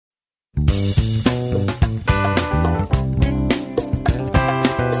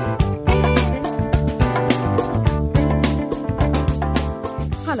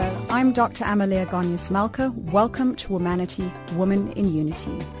I'm Dr. Amaleya Goneos-Malka. Welcome to Womanity, Woman in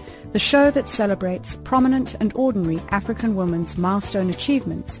Unity, the show that celebrates prominent and ordinary African women's milestone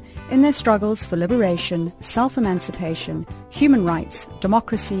achievements in their struggles for liberation, self-emancipation, human rights,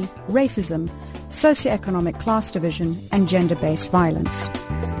 democracy, racism, socioeconomic class division, and gender-based violence.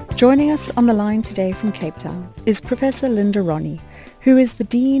 Joining us on the line today from Cape Town is Professor Linda Ronnie, who is the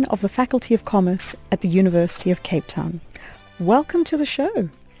Dean of the Faculty of Commerce at the University of Cape Town. Welcome to the show.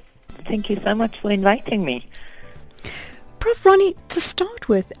 Thank you so much for inviting me. Prof. Ronnie, to start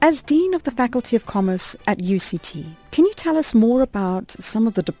with, as Dean of the Faculty of Commerce at UCT, can you tell us more about some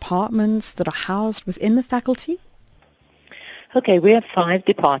of the departments that are housed within the faculty? Okay, we have 5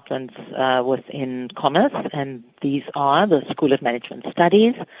 departments within Commerce, and these are the School of Management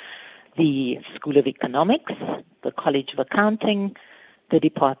Studies, the School of Economics, the College of Accounting, the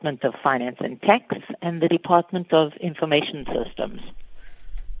Department of Finance and Tax, and the Department of Information Systems.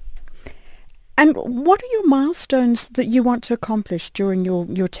 And what are your milestones that you want to accomplish during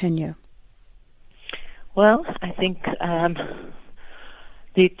your tenure? Well, I think there are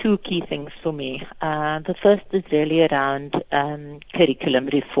 2 key things for me. The first is really around curriculum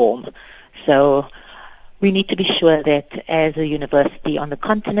reform. So we need to be sure that as a university on the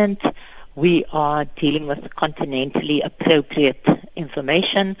continent, we are dealing with continentally appropriate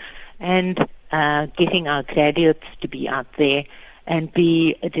information and getting our graduates to be out there and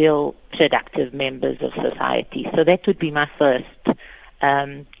be real productive members of society. So that would be my first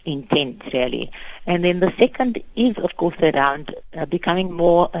intent, really. And then the second is, of course, around becoming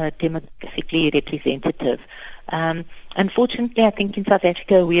more demographically representative. Unfortunately, I think in South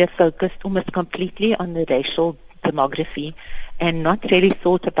Africa we are focused almost completely on the racial demography and not really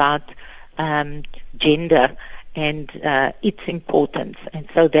thought about gender and its importance. And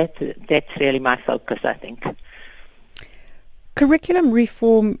so that's really my focus, I think. Curriculum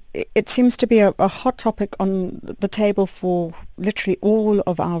reform, it seems to be a hot topic on the table for literally all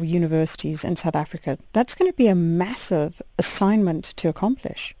of our universities in South Africa. That's going to be a massive assignment to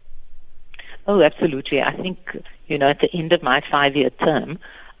accomplish. Oh, absolutely. I think, at the end of my 5-year term,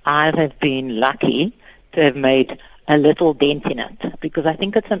 I have been lucky to have made a little dent in it, because I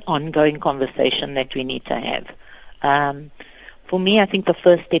think it's an ongoing conversation that we need to have. For me, I think the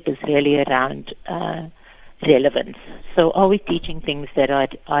first step is really around relevance. So are we teaching things that are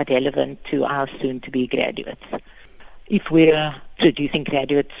relevant to our soon-to-be graduates? If we're producing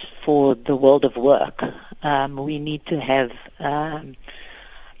graduates for the world of work, we need to have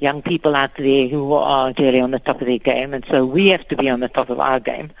young people out there who are really on the top of their game, and so we have to be on the top of our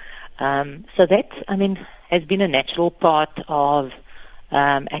game. So that, has been a natural part of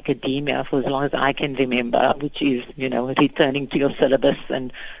academia for as long as I can remember, which is, returning to your syllabus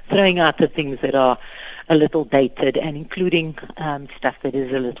and throwing out the things that are a little dated and including stuff that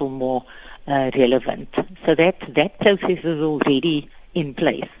is a little more relevant. So that process is already in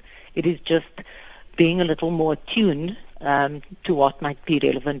place. It is just being a little more attuned to what might be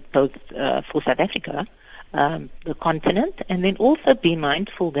relevant both for South Africa, the continent, and then also be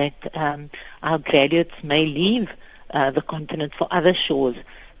mindful that our graduates may leave the continent for other shores,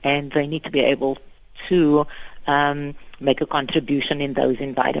 and they need to be able to make a contribution in those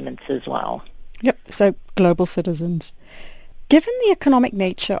environments as well. Yep, so global citizens. Given the economic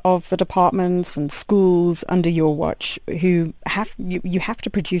nature of the departments and schools under your watch, you have to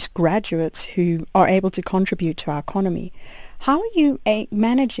produce graduates who are able to contribute to our economy, how are you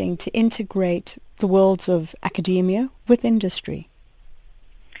managing to integrate the worlds of academia with industry?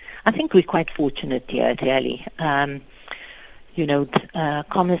 I think we're quite fortunate here, really.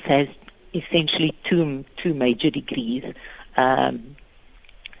 Commerce has essentially two major degrees,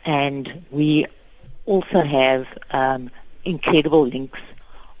 and we also have incredible links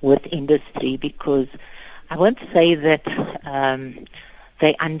with industry, because I won't say that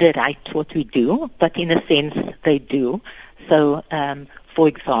they underwrite what we do, but in a sense they do. So, for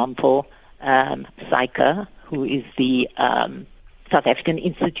example, SAICA, who is the South African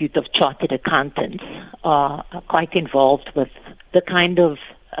Institute of Chartered Accountants, are quite involved with the kind of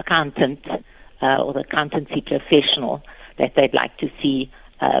accountant or the accountancy professional that they'd like to see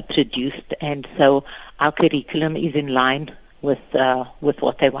produced, and so our curriculum is in line with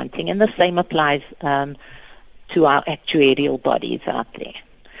what they're wanting, and the same applies to our actuarial bodies out there.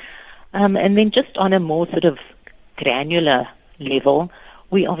 And then just on a more sort of granular level,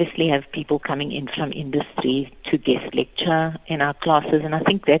 we obviously have people coming in from industry to guest lecture in our classes, and I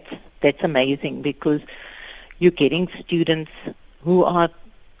think that's amazing, because you're getting students who are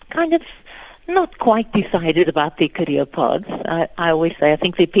kind of not quite decided about their career paths. I always say I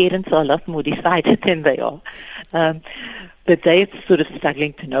think their parents are a lot more decided than they are. but they're sort of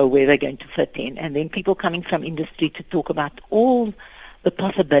struggling to know where they're going to fit in. And then people coming from industry to talk about all the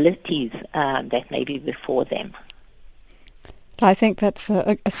possibilities that may be before them. I think that's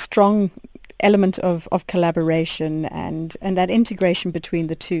a strong element of collaboration and that integration between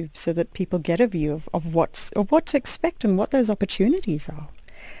the two, so that people get a view of what to expect and what those opportunities are.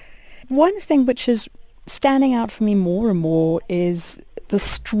 One thing which is standing out for me more and more is the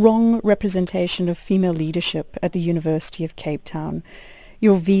strong representation of female leadership at the University of Cape Town.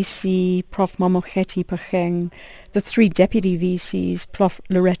 Your VC, Prof. Mamokgethi Pageng, the three deputy VCs, Prof.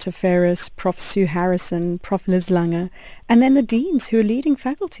 Loretta Ferris, Prof. Sue Harrison, Prof. Liz Lange, and then the deans who are leading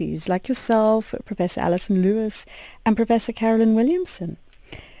faculties like yourself, Professor Alison Lewis, and Professor Carolyn Williamson.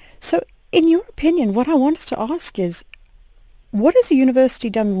 So in your opinion, what I wanted to ask is, what has the university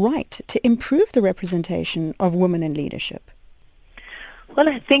done right to improve the representation of women in leadership? Well,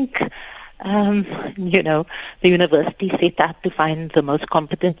 I think, the university set out to find the most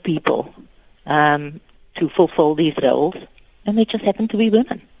competent people to fulfill these roles, and they just happen to be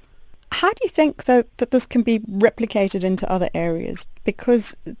women. How do you think, though, that this can be replicated into other areas?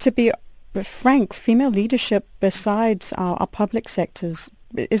 Because, to be frank, female leadership besides our public sectors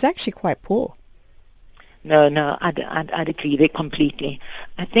is actually quite poor. No, I'd agree there completely.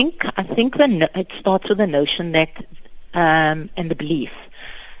 I think it starts with the notion that, and the belief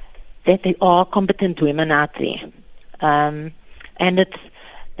that there are competent women out there, and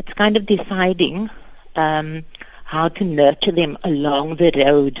it's kind of deciding how to nurture them along the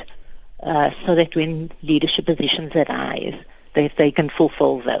road, so that when leadership positions arise, they can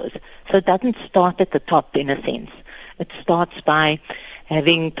fulfill those. So it doesn't start at the top, in a sense. It starts by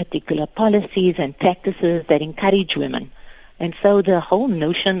having particular policies and practices that encourage women. And so the whole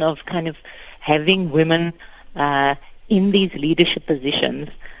notion of kind of having women in these leadership positions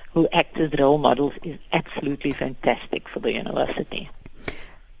who act as role models is absolutely fantastic for the university.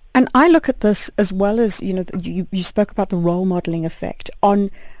 And I look at this as well as, you spoke about the role modeling effect, on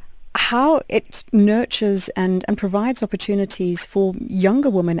how it nurtures and provides opportunities for younger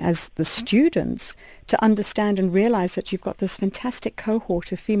women as the students to understand and realize that you've got this fantastic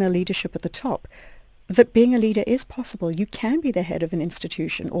cohort of female leadership at the top, that being a leader is possible. You can be the head of an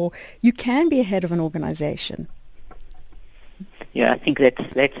institution, or you can be a head of an organization. Yeah, I think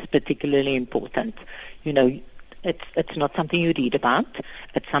that's particularly important. It's not something you read about.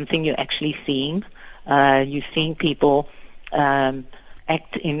 It's something you're actually seeing. You're seeing people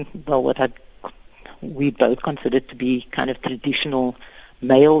act in, what we both consider to be kind of traditional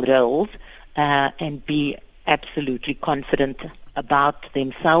male roles, and be absolutely confident about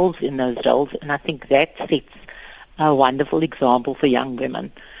themselves in those roles. And I think that sets a wonderful example for young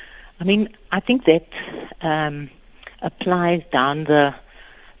women. I mean, I think that applies down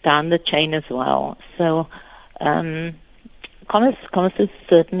the chain as well. So commerce is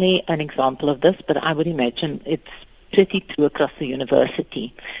certainly an example of this, but I would imagine it's pretty true across the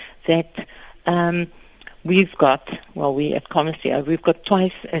university that we at Commerce here, we've got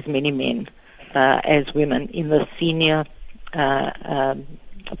twice as many men as women in the senior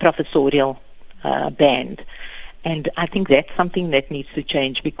professorial band. And I think that's something that needs to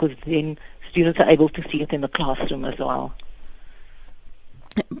change, because then students are able to see it in the classroom as well.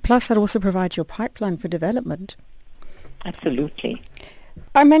 Plus, that also provides your pipeline for development. Absolutely.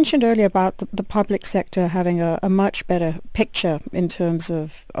 I mentioned earlier about the public sector having a much better picture in terms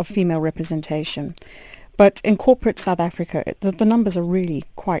of female representation. But in corporate South Africa, the numbers are really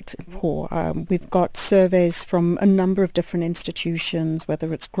quite poor. We've got surveys from a number of different institutions,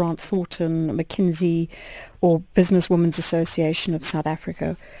 whether it's Grant Thornton, McKinsey, or Businesswomen's Association of South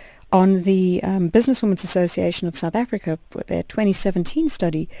Africa. On the Businesswomen's Association of South Africa, their 2017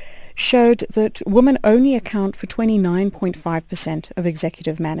 study showed that women only account for 29.5% of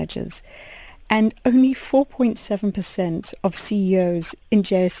executive managers and only 4.7% of CEOs in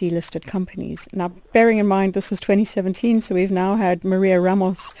JSE-listed companies. Now, bearing in mind this is 2017, so we've now had Maria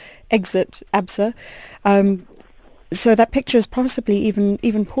Ramos exit ABSA, so that picture is possibly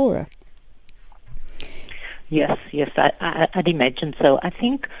even poorer. Yes, I'd imagine so. I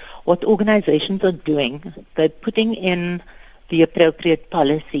think what organizations are doing, they're putting in the appropriate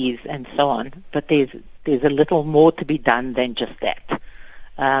policies and so on, but there's a little more to be done than just that.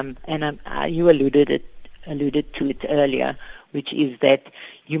 And you alluded to it earlier, which is that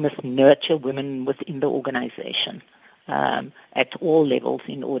you must nurture women within the organization at all levels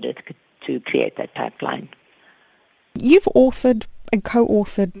in order to create that pipeline. You've authored and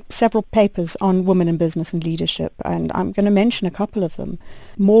co-authored several papers on women in business and leadership, and I'm going to mention a couple of them.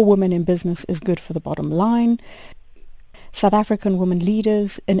 More Women in Business is Good for the Bottom Line, South African Women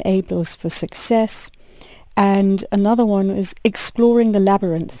Leaders, Enablers for Success, And another one is Exploring the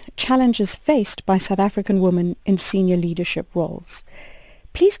Labyrinth, Challenges Faced by South African Women in Senior Leadership Roles.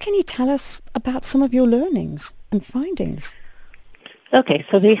 Please can you tell us about some of your learnings and findings? Okay,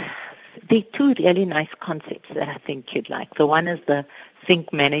 so there are two really nice concepts that I think you'd like. The one is the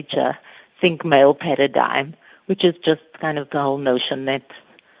think manager, think male paradigm, which is just kind of the whole notion that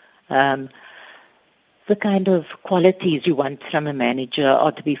the kind of qualities you want from a manager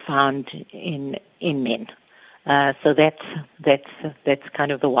are to be found in men. So that's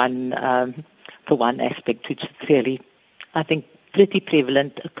kind of the one aspect which is really, I think, pretty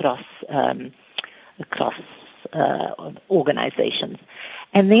prevalent across organizations.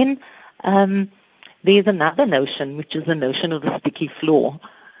 And then there's another notion, which is the notion of the sticky floor,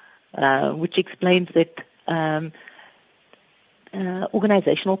 which explains that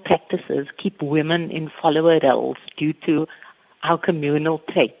organizational practices keep women in follower roles due to our communal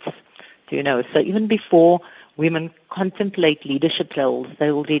traits. So even before women contemplate leadership roles,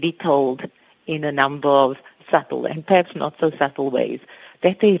 they're already told in a number of subtle and perhaps not so subtle ways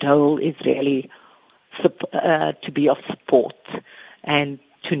that their role is really to be of support and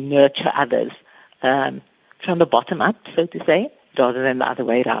to nurture others from the bottom up, so to say, rather than the other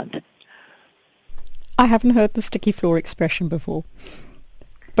way around. I haven't heard the sticky floor expression before.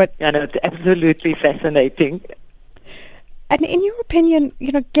 But yeah, no, it's absolutely fascinating. And in your opinion,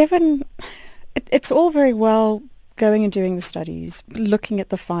 given it's all very well going and doing the studies, looking at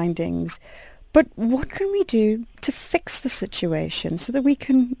the findings, but what can we do to fix the situation so that we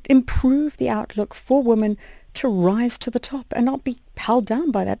can improve the outlook for women to rise to the top and not be held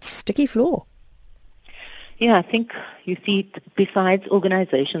down by that sticky floor? Yeah, I think, you see, besides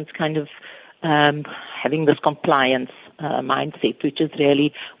organizations kind of having this compliance mindset, which is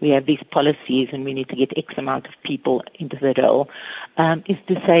really, we have these policies and we need to get X amount of people into the role, is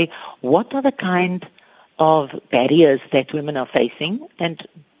to say, what are the kind of barriers that women are facing? And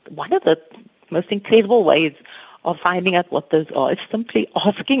one of the most incredible ways of finding out what those are is simply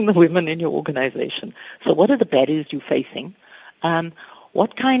asking the women in your organization. So what are the barriers you're facing?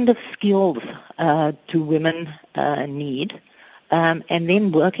 What kind of skills do women need? And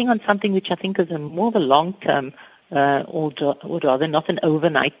then working on something which I think is more of a long-term or rather not an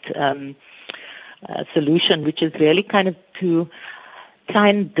overnight solution, which is really kind of to try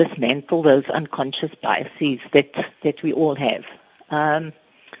and dismantle those unconscious biases that we all have.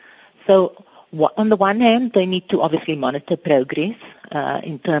 So on the one hand, they need to obviously monitor progress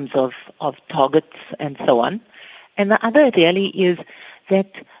in terms of targets and so on. And the other really is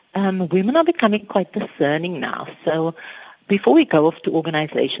that women are becoming quite discerning now. So before we go off to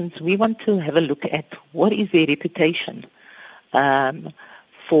organizations, we want to have a look at what is their reputation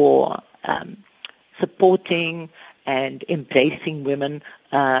for supporting and embracing women,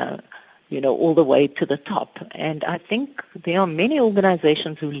 all the way to the top. And I think there are many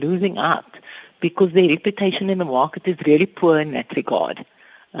organizations who are losing out because their reputation in the market is really poor in that regard.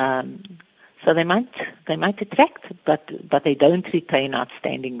 So they might attract, but they don't retain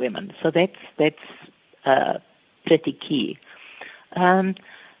outstanding women. So that's pretty key. The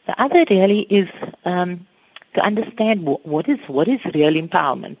other really is to understand what is real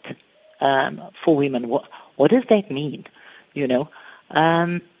empowerment for women. What does that mean?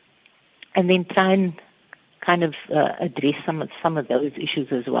 And then try and kind of address some of those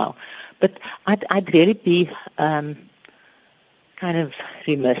issues as well. But I'd really be kind of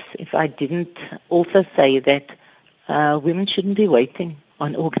remiss if I didn't also say that women shouldn't be waiting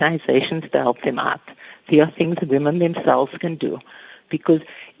on organizations to help them out. There are things women themselves can do. Because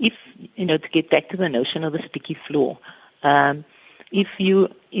if, to get back to the notion of the sticky floor, if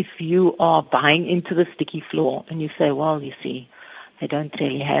you are buying into the sticky floor and you say, well, you see, I don't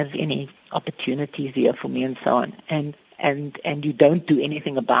really have any opportunities here for me and so on, and you don't do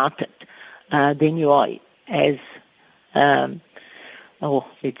anything about it, then you are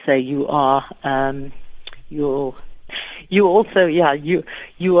let's say you are, you also,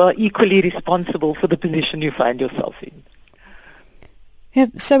 you are equally responsible for the position you find yourself in. Yeah,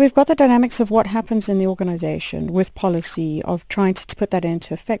 so we've got the dynamics of what happens in the organization with policy, of trying to put that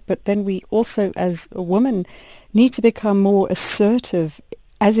into effect, but then we also, as a woman, need to become more assertive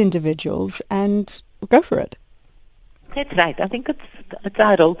as individuals and go for it. That's right. I think it's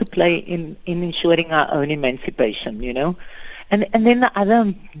our role to play in ensuring our own emancipation, And then the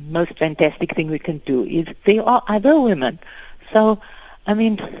other most fantastic thing we can do is there are other women. So, I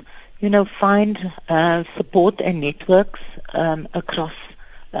mean, find support and networks across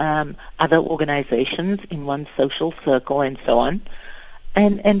other organizations in one's social circle and so on.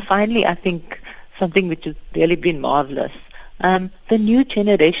 And finally, I think something which has really been marvelous, the new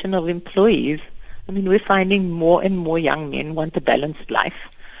generation of employees I mean, we're finding more and more young men want a balanced life,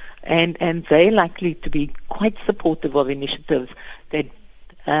 and they're likely to be quite supportive of initiatives that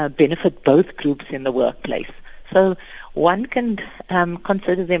benefit both groups in the workplace. So one can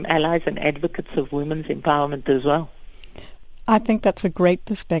consider them allies and advocates of women's empowerment as well. I think that's a great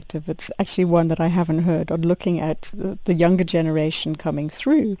perspective. It's actually one that I haven't heard on looking at the younger generation coming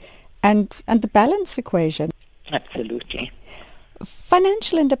through and the balance equation. Absolutely.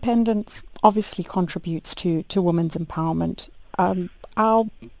 Financial independence obviously contributes to women's empowerment. Our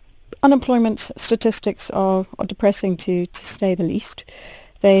unemployment statistics are depressing to say the least.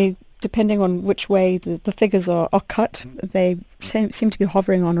 They, depending on which way the figures are cut, they seem to be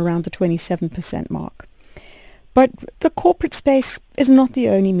hovering on around the 27% mark. But the corporate space is not the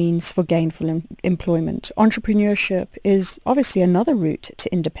only means for gainful employment. Entrepreneurship is obviously another route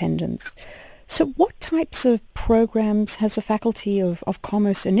to independence. So what types of programs has the Faculty of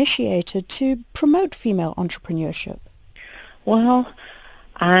Commerce initiated to promote female entrepreneurship? Well,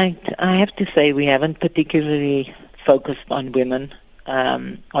 I have to say we haven't particularly focused on women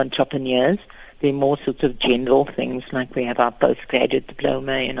entrepreneurs. They're more sort of general things, like we have our postgraduate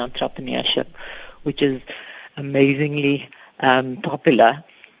diploma in entrepreneurship, which is amazingly popular,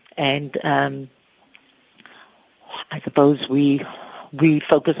 and I suppose we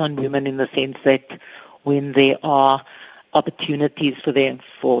focus on women in the sense that when there are opportunities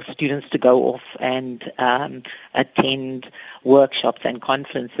for students to go off and attend workshops and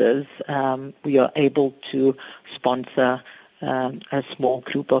conferences, we are able to sponsor a small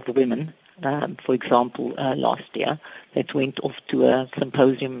group of women. For example, last year, that went off to a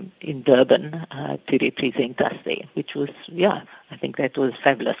symposium in Durban to represent us there, which was, I think that was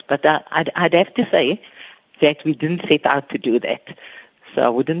fabulous. But I'd have to say that we didn't set out to do that. So I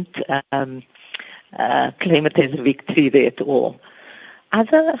wouldn't claim it as a victory there at all.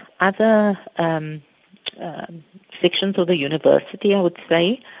 Other sections of the university, I would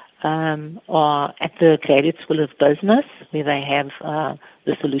say, are at the Graduate School of Business, where they have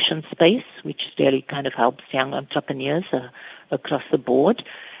the solution space, which really kind of helps young entrepreneurs across the board,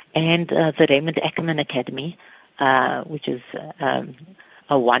 and the Raymond Ackerman Academy, which is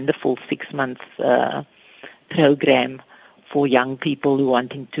a wonderful 6-month program for young people who are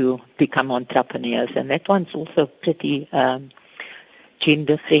wanting to become entrepreneurs. And that one's also pretty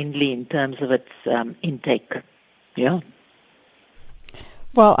gender-friendly in terms of its intake. Yeah.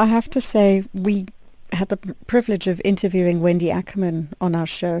 Well, I have to say, we had the privilege of interviewing Wendy Ackerman on our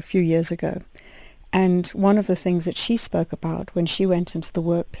show a few years ago. And one of the things that she spoke about when she went into the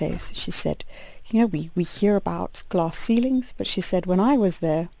workplace, she said, we hear about glass ceilings, but she said, when I was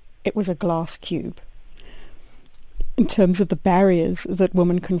there, it was a glass cube. In terms of the barriers that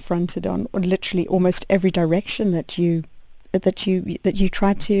women confronted on literally almost every direction that you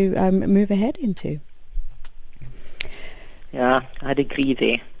try to move ahead into. Yeah, I'd agree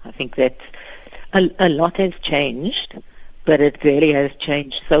there. I think that a lot has changed, but it really has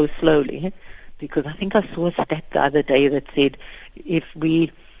changed so slowly, because I think I saw a stat the other day that said if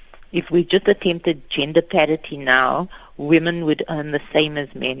we just attempted gender parity now, women would earn the same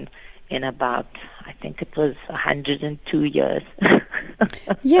as men in about, I think it was 102 years.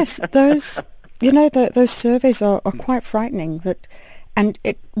 Yes, those surveys are quite frightening. And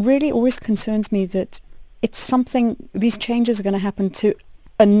it really always concerns me that it's something, these changes are going to happen to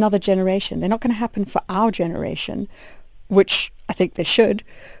another generation. They're not going to happen for our generation, which I think they should,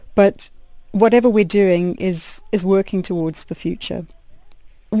 but whatever we're doing is working towards the future.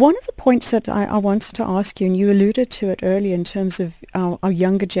 One of the points that I wanted to ask you, and you alluded to it earlier in terms of our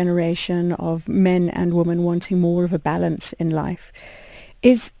younger generation of men and women wanting more of a balance in life,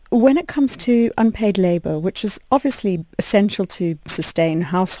 is when it comes to unpaid labor, which is obviously essential to sustain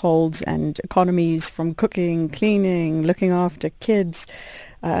households and economies, from cooking, cleaning, looking after kids,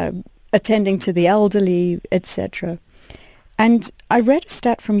 attending to the elderly, etc. And I read a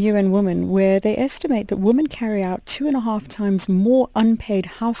stat from UN Women where they estimate that women carry out 2.5 times more unpaid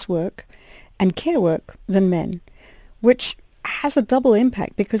housework and care work than men, which has a double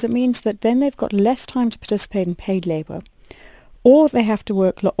impact, because it means that then they've got less time to participate in paid labor, or they have to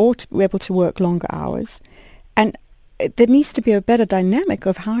work, or to be able to work longer hours. And there needs to be a better dynamic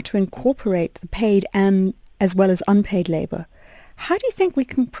of how to incorporate the paid and as well as unpaid labor. How do you think we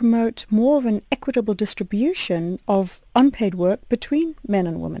can promote more of an equitable distribution of unpaid work between men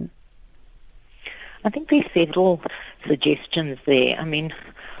and women? I think there's several suggestions there. I mean,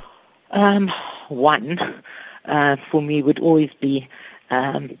 one for me would always be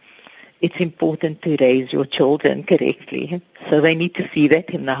it's important to raise your children correctly. So they need to see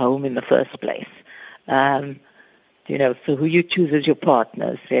that in the home in the first place. so who you choose as your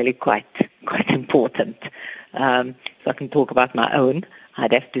partner is really quite important. So I can talk about my own.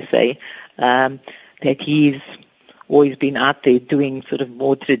 I'd have to say that he's always been out there doing sort of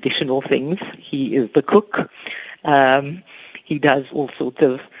more traditional things. He is the cook. He does all sorts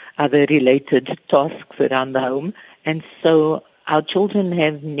of other related tasks around the home. And so our children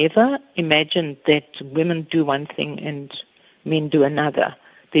have never imagined that women do one thing and men do another.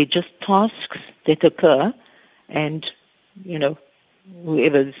 They're just tasks that occur, and,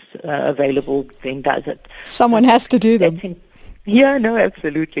 whoever's available then does it. Someone has to do them. Yeah, no,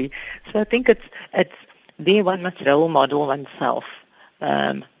 absolutely. So I think it's there one must role model oneself.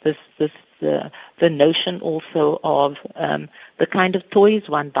 The notion also of the kind of toys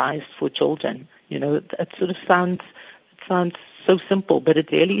one buys for children. It sort of sounds so simple, but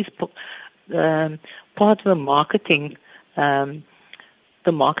it really is part of the marketing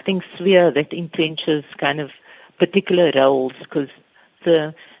sphere that entrenches kind of particular roles, because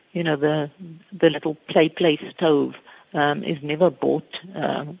the little play stove is never bought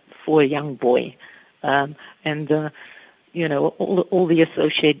for a young boy, and all the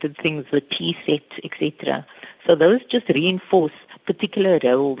associated things, the tea set, etc. So those just reinforce particular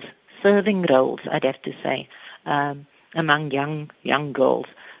roles, serving roles, I'd have to say, among young girls.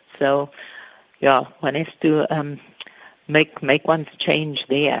 So, yeah, one has to make one's change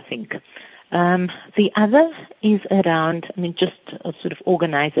there, I think. The other is around, just a sort of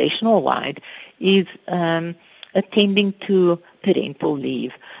organizational wide, is attending to parental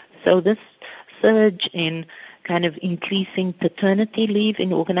leave. So this surge in kind of increasing paternity leave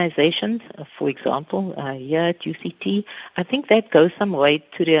in organizations, for example, here at UCT, I think that goes some way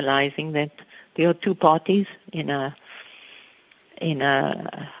to realizing that there are two parties in a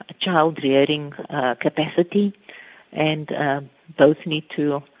child rearing capacity, and both need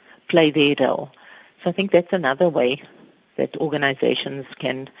to play their role. So I think that's another way that organizations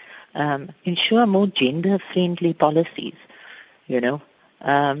can ensure more gender-friendly policies. That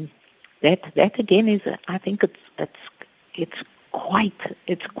again is, I think it's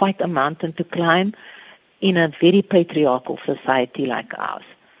quite a mountain to climb in a very patriarchal society like ours.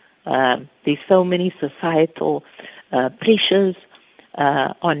 There's so many societal pressures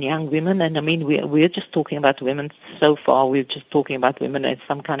on young women, and we're just talking about women so far. We're just talking about women as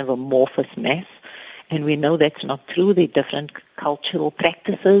some kind of amorphous mass, and we know that's not true. There are different cultural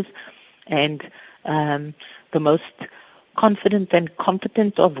practices, and the most confident and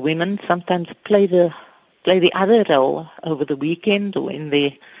competent of women sometimes play the other role over the weekend or in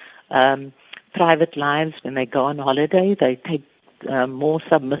their private lives when they go on holiday. They take more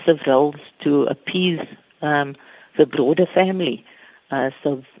submissive roles to appease the broader family.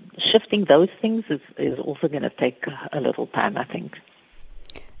 So shifting those things is also going to take a little time, I think.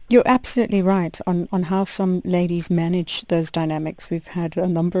 You're absolutely right on how some ladies manage those dynamics. We've had a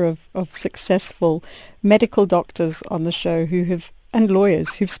number of successful medical doctors on the show and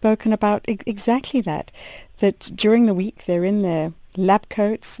lawyers who've spoken about exactly that during the week they're in their lab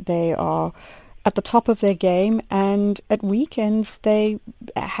coats, they are at the top of their game, and at weekends they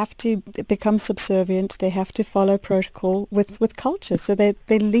have to become subservient, they have to follow protocol with culture. So they're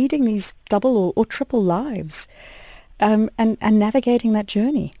leading these double or triple lives and navigating that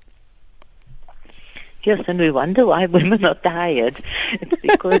journey. Yes, and we wonder why women are tired. It's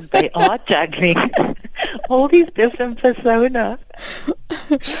because they are juggling all these different personas.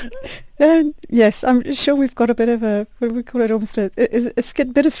 Yes, I'm sure we've got a bit of what do we call it, almost a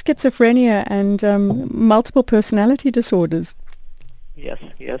bit of schizophrenia and multiple personality disorders. Yes.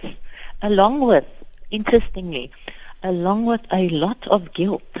 Along with a lot of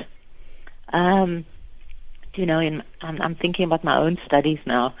guilt. I'm thinking about my own studies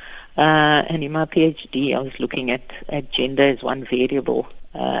now, and in my PhD, I was looking at gender as one variable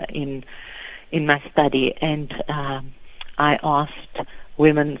in my study, and I asked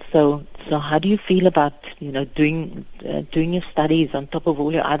women, so how do you feel about doing your studies on top of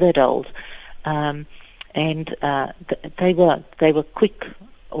all your other roles? And they were quick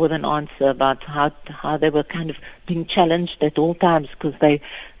with an answer about how they were kind of being challenged at all times because they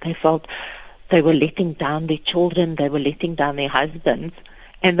felt they were letting down their children, they were letting down their husbands,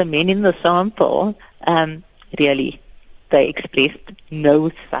 and the men in the sample, really, they expressed no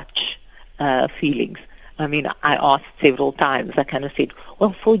such feelings. I asked several times, I kind of said,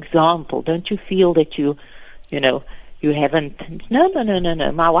 well, for example, don't you feel that you haven't,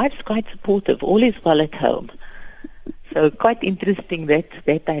 no, my wife's quite supportive, all is well at home. So quite interesting that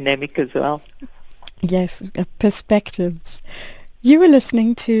dynamic as well. Yes, perspectives. You are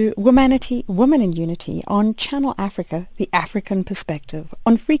listening to Womanity, Women in Unity on Channel Africa, the African Perspective,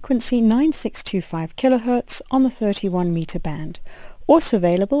 on frequency 9625 kilohertz on the 31 meter band, also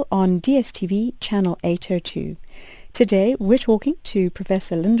available on DSTV channel 802. Today we're talking to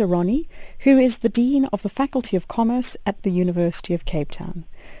Professor Linda Ronnie, who is the Dean of the Faculty of Commerce at the University of Cape Town.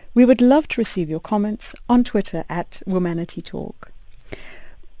 We would love to receive your comments on Twitter at Womanity Talk.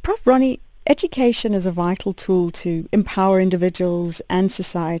 Prof. Ronnie, education is a vital tool to empower individuals and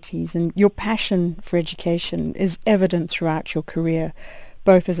societies, and your passion for education is evident throughout your career,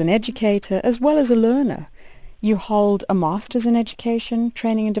 both as an educator as well as a learner. You hold a Master's in Education,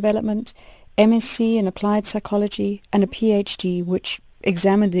 Training and Development, MSc in Applied Psychology, and a PhD which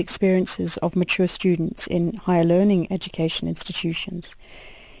examined the experiences of mature students in higher learning education institutions.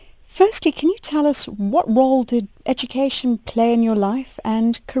 Firstly, can you tell us what role did education play in your life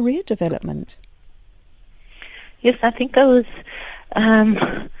and career development? Yes, I think I was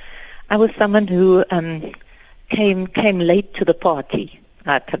someone who came late to the party.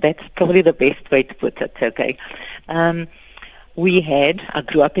 That's probably the best way to put it. Okay, I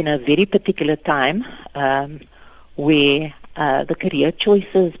grew up in a very particular time where the career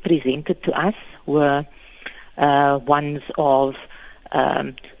choices presented to us were ones of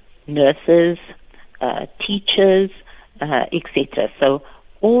nurses, teachers, etc. So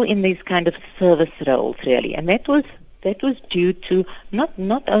all in these kind of service roles, really, and that was due to not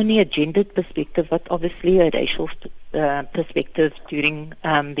only a gendered perspective, but obviously a racial perspective during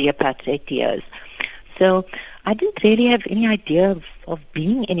the apartheid years. So I didn't really have any idea of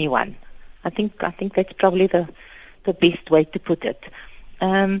being anyone. I think that's probably the best way to put it.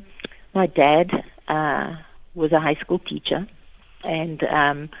 My dad was a high school teacher,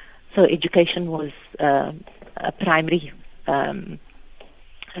 and so education was a primary kind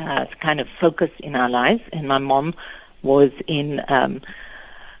of focus in our lives, and my mom was in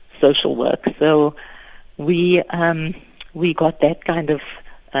social work. So we got that kind of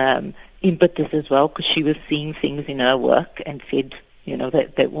impetus as well, because she was seeing things in her work and said,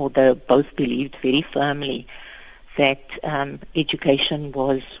 that they both believed very firmly that education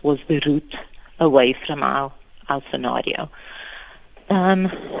was the route away from our scenario.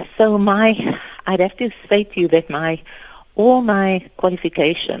 So I'd have to say to you that all my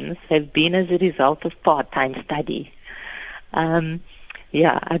qualifications have been as a result of part-time study. I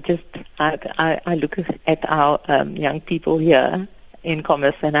look at our young people here in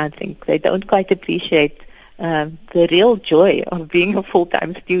commerce, and I think they don't quite appreciate the real joy of being a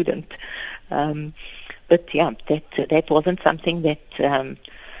full-time student. But yeah, that wasn't something that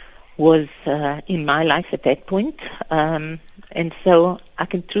was in my life at that point. And so I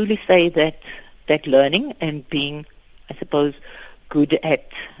can truly say that learning and being, I suppose, good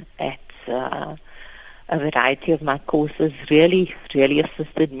at a variety of my courses really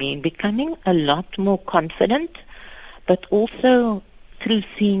assisted me in becoming a lot more confident, but also through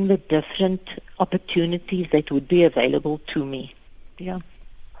seeing the different opportunities that would be available to me. Yeah.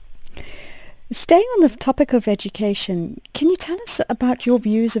 Staying on the topic of education, can you tell us about your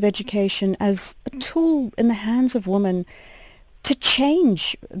views of education as a tool in the hands of women to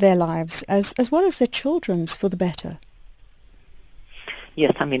change their lives as well as their children's for the better?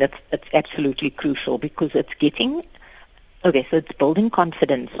 Yes, I mean, it's absolutely crucial, because it's it's building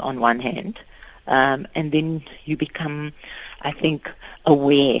confidence on one hand, and then you become, I think,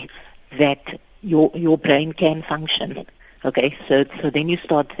 aware that your brain can function. Okay, so then you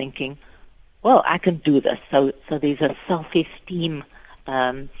start thinking, well, I can do this. So there's a self-esteem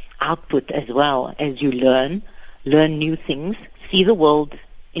output as well as you learn new things, see the world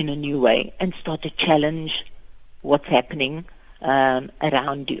in a new way, and start to challenge what's happening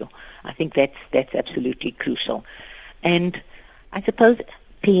around you. I think that's absolutely crucial. And I suppose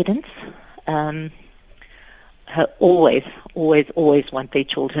parents always want their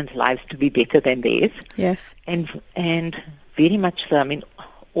children's lives to be better than theirs. Yes. And very much so. I mean,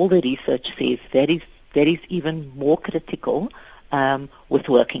 all the research says that is even more critical with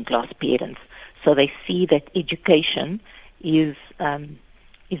working class parents. So they see that education is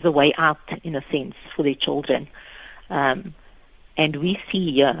the way out, in a sense, for their children. And we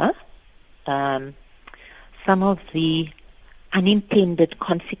see here some of the unintended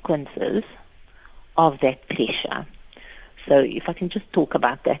consequences of that pressure. So if I can just talk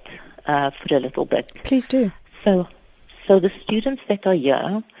about that for a little bit. Please do. So the students that are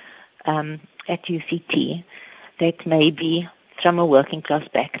here at UCT, that may be from a working class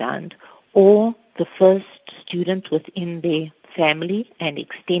background, or the first student within their family and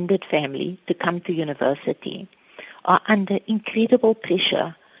extended family to come to university, are under incredible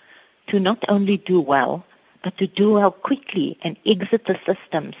pressure to not only do well, but to do well quickly and exit the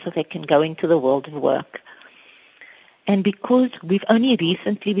system so they can go into the world of work. And because we've only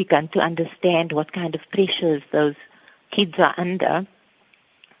recently begun to understand what kind of pressures those kids are under,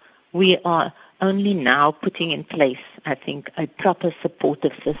 we are only now putting in place, I think, a proper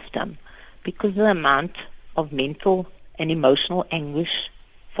supportive system, because the amount of mental and emotional anguish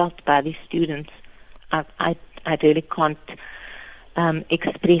felt by these students, I really can't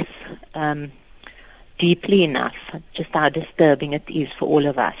express deeply enough just how disturbing it is for all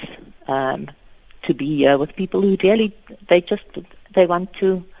of us to be here with people who really, they want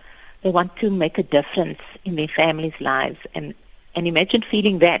to make a difference in their families' lives. And imagine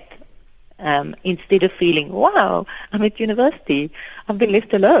feeling that instead of feeling, wow, I'm at university, I've been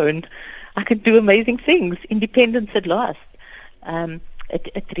left alone, I can do amazing things, independence at last.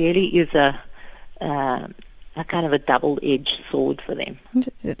 It really is a kind of a double-edged sword for them.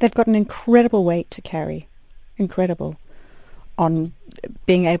 They've got an incredible weight to carry, incredible, on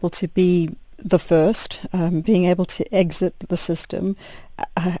being able to be the first, being able to exit the system,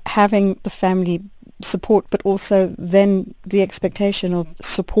 having the family support, but also then the expectation of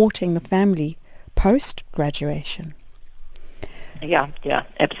supporting the family post-graduation. Yeah,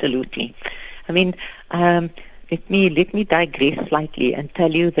 absolutely. I mean, let me digress slightly and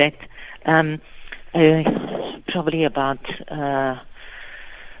tell you that probably about a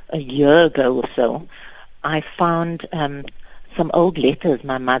year ago or so, I found some old letters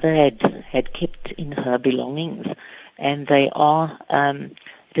my mother had kept in her belongings, and they are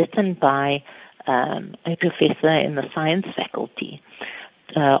written by a professor in the science faculty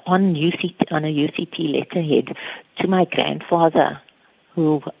on a UCT letterhead to my grandfather,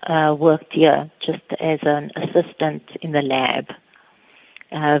 who worked here just as an assistant in the lab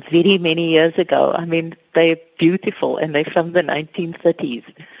very many years ago. I mean, they're beautiful, and they're from the 1930s.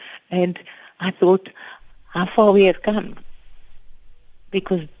 And I thought, how far we have come.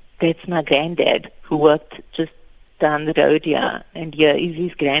 Because that's my granddad, who worked just down the road here, and here is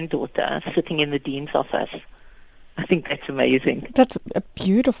his granddaughter sitting in the dean's office. I think that's amazing. That's a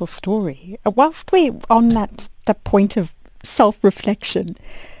beautiful story. Whilst we're on that point of self-reflection,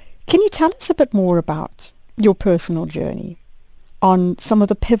 can you tell us a bit more about your personal journey, on some of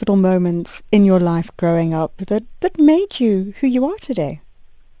the pivotal moments in your life growing up that made you who you are today?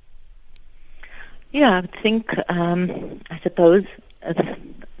 Yeah, I think, I suppose,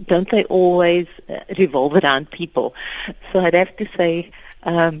 don't they always revolve around people? So I'd have to say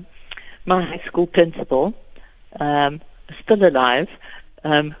my high school principal, still alive,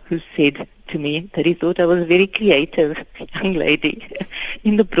 who said to me that he thought I was a very creative young lady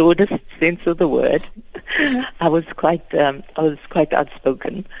in the broadest sense of the word. I was quite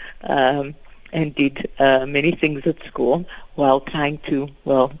outspoken and did many things at school while trying to,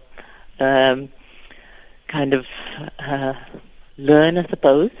 kind of learn, I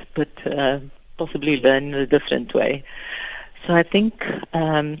suppose, but possibly learn in a different way. So I think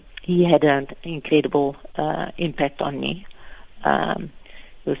he had an incredible impact on me.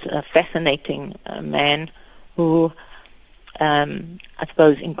 He was a fascinating man who, I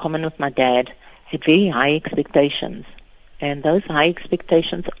suppose, in common with my dad, had very high expectations. And those high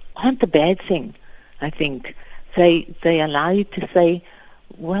expectations aren't a bad thing, I think. They allow you to say,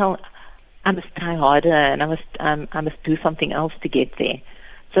 well, I must try harder, and I must do something else to get there.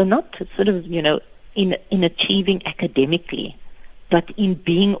 So not sort of, in achieving academically, but in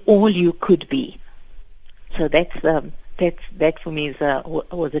being all you could be. So that for me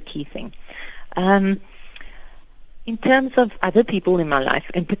was a key thing. In terms of other people in my life,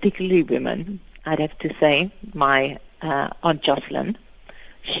 and particularly women, I'd have to say my Aunt Jocelyn.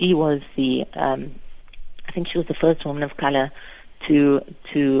 She was I think she was the first woman of color to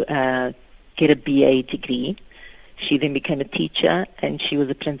get a BA degree. She then became a teacher, and she was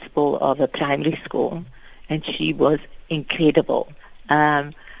a principal of a primary school, and she was incredible.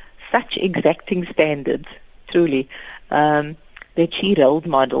 Such exacting standards, truly, that she role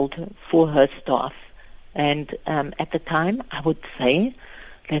modeled for her staff. And at the time, I would say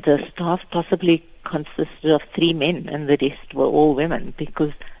that her staff possibly consisted of 3 men, and the rest were all women,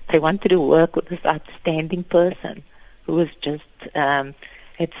 because they wanted to work with this outstanding person who was just had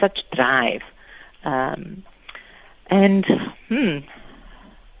such drive. And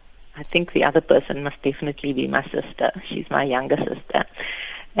I think the other person must definitely be my sister. She's my younger sister.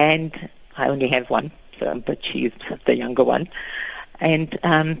 And I only have one, but she's the younger one. And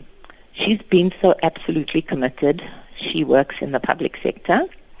she's been so absolutely committed. She works in the public sector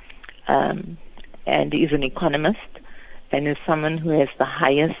and is an economist, and is someone who has the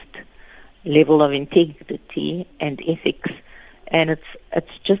highest level of integrity and ethics. And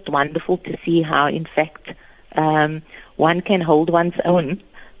it's just wonderful to see how, in fact, One can hold one's own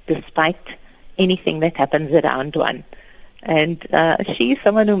despite anything that happens around one. And she's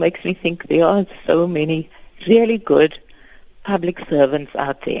someone who makes me think there are so many really good public servants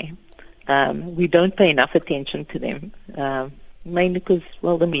out there. We don't pay enough attention to them, mainly because,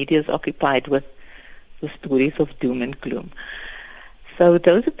 well, the media is occupied with the stories of doom and gloom. So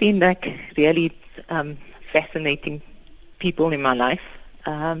those have been like really fascinating people in my life.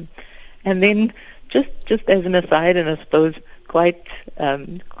 And then just as an aside, and I suppose quite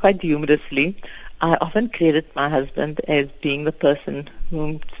humorously, I often credit my husband as being the person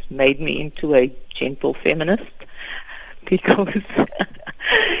who made me into a gentle feminist, because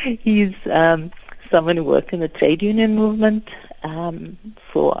he's someone who worked in the trade union movement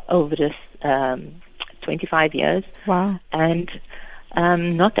for over 25 years. Wow. And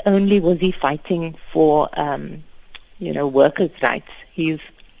not only was he fighting for, workers' rights, he's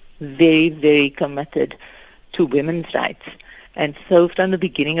very, very committed to women's rights. And so from the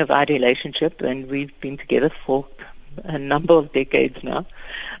beginning of our relationship, and we've been together for a number of decades now,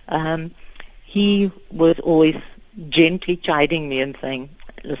 he was always gently chiding me and saying,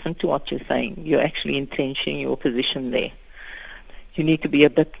 listen to what you're saying. You're actually entrenching your position there. You need to be a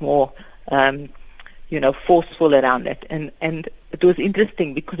bit more, forceful around it. And it was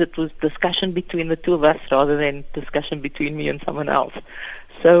interesting because it was discussion between the two of us rather than discussion between me and someone else.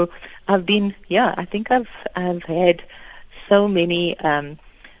 So I think I've had so many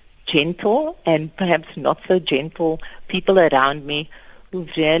gentle and perhaps not so gentle people around me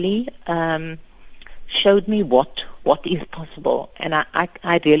who've really showed me what is possible. And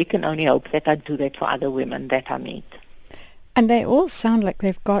I really can only hope that I do that for other women that I meet. And they all sound like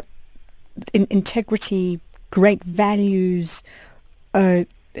they've got integrity, great values. They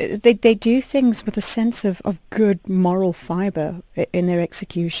do things with a sense of good moral fiber in their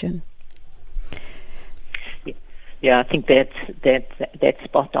execution. Yeah, I think that's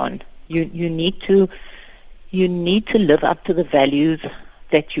spot on. You need to live up to the values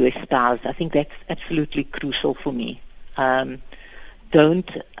that you espouse. I think that's absolutely crucial for me. Let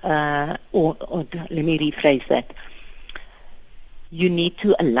me rephrase that. You need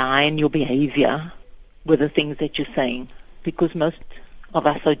to align your behavior with the things that you're saying, because most of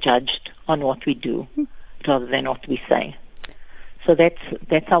us are judged on what we do rather than what we say. So that's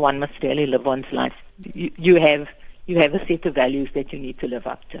how one must really live one's life. You have a set of values that you need to live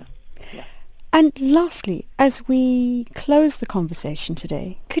up to. Yeah. And lastly, as we close the conversation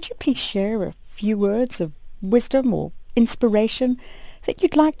today, could you please share a few words of wisdom or inspiration that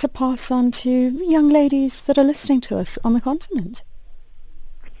you'd like to pass on to young ladies that are listening to us on the continent?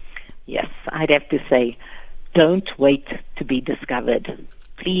 Yes, I'd have to say, don't wait to be discovered.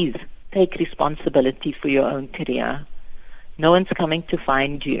 Please take responsibility for your own career. No one's coming to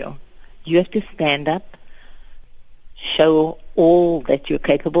find you. You have to stand up, show all that you're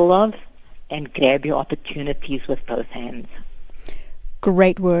capable of, and grab your opportunities with both hands.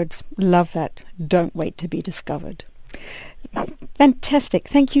 Great words. Love that. Don't wait to be discovered. Fantastic.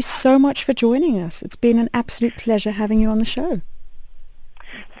 Thank you so much for joining us. It's been an absolute pleasure having you on the show.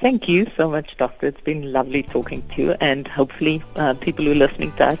 Thank you so much, Doctor. It's been lovely talking to you, and hopefully people who are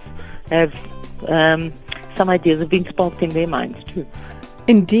listening to us have some ideas have been sparked in their minds too.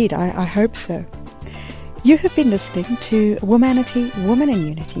 Indeed, I hope so. You have been listening to Womanity, Woman in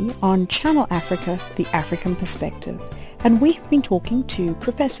Unity on Channel Africa, The African Perspective. And we have been talking to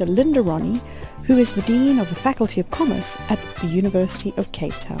Professor Linda Ronnie, who is the Dean of the Faculty of Commerce at the University of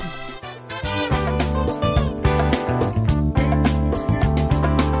Cape Town.